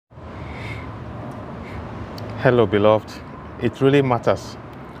Hello, beloved. It really matters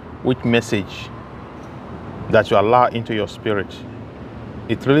which message that you allow into your spirit.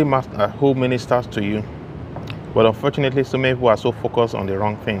 It really matters who ministers to you. But unfortunately, so many people are so focused on the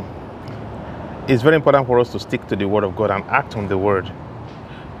wrong thing. It's very important for us to stick to the Word of God and act on the Word.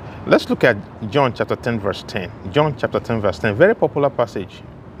 Let's look at John chapter 10, verse 10. John chapter 10, verse 10. Very popular passage.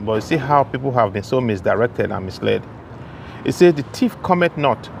 But you see how people have been so misdirected and misled. It says, "The thief cometh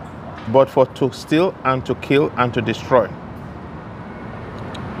not, but for to steal and to kill and to destroy."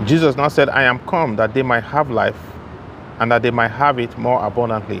 Jesus now said, "I am come that they might have life and that they might have it more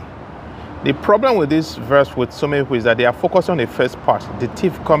abundantly." The problem with this verse with so many people is that they are focused on the first part. The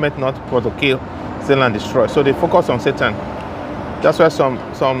thief cometh not but to kill, steal and destroy. So they focus on Satan. That's why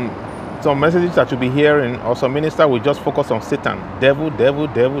some messages that you'll be hearing, or some minister will just focus on Satan. Devil, devil,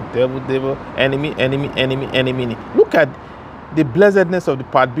 devil, devil, devil, enemy, enemy, enemy, enemy. Look at the blessedness of the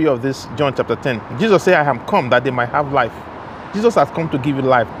part B of this John chapter 10. Jesus said, "I am come that they might have life." Jesus has come to give you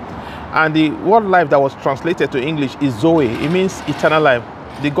life. And the word life that was translated to English is Zoe. It means eternal life,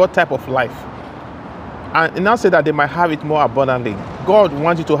 the God type of life. And it now said that they might have it more abundantly. God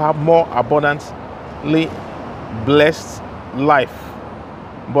wants you to have more abundantly blessed life.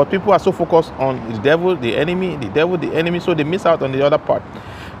 But people are so focused on the devil, the enemy, so they miss out on the other part.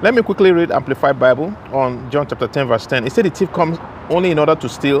 Let me quickly read Amplified Bible on John chapter 10, verse 10. It said the thief comes only in order to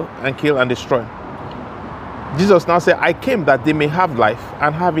steal and kill and destroy. Jesus now said, "I came that they may have life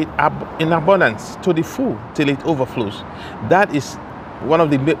and have it in abundance to the full till it overflows." That is one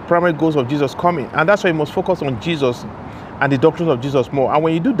of the primary goals of Jesus coming. And that's why you must focus on Jesus and the doctrines of Jesus more. And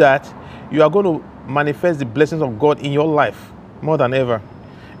when you do that, you are going to manifest the blessings of God in your life more than ever.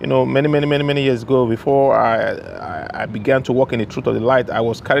 You know, many years ago, before I began to walk in the truth of the light, I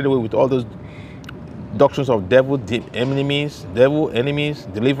was carried away with all those doctrines of devil, enemies,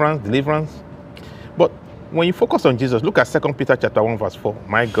 deliverance. But when you focus on Jesus, look at 2 Peter chapter 1, verse 4.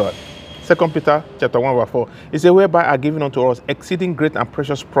 My God. 2 Peter chapter 1, verse 4. It says, "Whereby are given unto us exceeding great and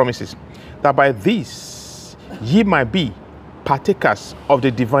precious promises, that by this ye might be partakers of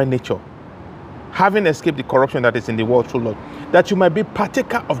the divine nature, having escaped the corruption that is in the world through Lord." That you might be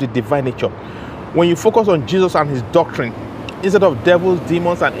partaker of the divine nature. When you focus on Jesus and his doctrine, instead of devils,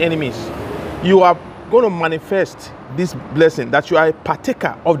 demons, and enemies, you are going to manifest this blessing that you are a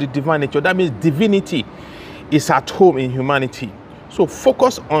partaker of the divine nature. That means divinity is at home in humanity. So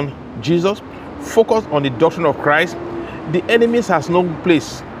focus on Jesus, focus on the doctrine of Christ. The enemies has no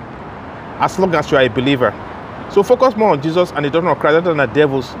place as long as you are a believer. So focus more on Jesus and the doctrine of Christ rather than the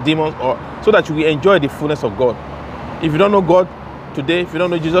devils, demons, or so that you will enjoy the fullness of God. If you don't know God today, if you don't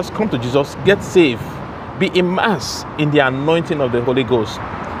know Jesus, come to Jesus, get saved, be immersed in the anointing of the Holy Ghost,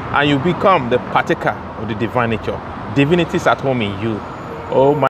 and you become the partaker of the divine nature. Divinity is at home in you. Oh my.